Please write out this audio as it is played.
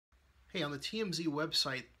Hey, on the TMZ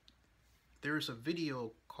website, there's a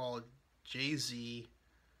video called Jay-Z,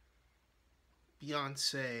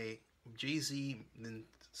 Beyonce, Jay-Z, then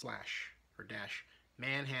slash or dash,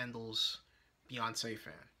 Manhandle's Beyonce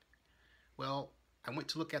fan. Well, I went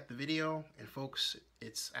to look at the video, and folks,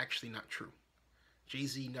 it's actually not true.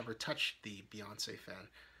 Jay-Z never touched the Beyonce fan.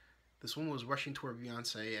 This woman was rushing toward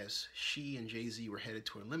Beyonce as she and Jay-Z were headed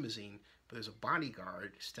to a limousine, but there's a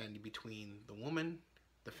bodyguard standing between the woman,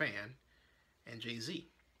 the fan, and Jay-Z.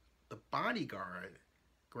 The bodyguard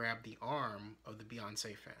grabbed the arm of the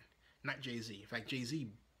Beyonce fan, not Jay-Z. In fact, Jay-Z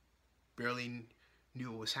barely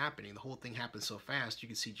knew what was happening. The whole thing happened so fast, you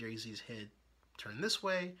could see Jay-Z's head turn this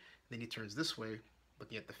way, then he turns this way,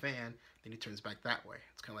 looking at the fan, then he turns back that way.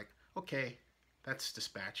 It's kind of like, okay, that's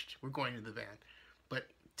dispatched. We're going to the van. But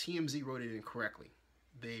TMZ wrote it incorrectly.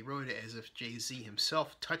 They wrote it as if Jay-Z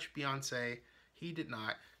himself touched Beyonce. He did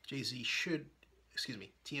not. TMZ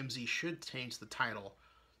should change the title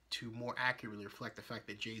to more accurately reflect the fact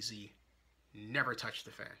that Jay-Z never touched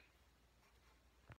the fan.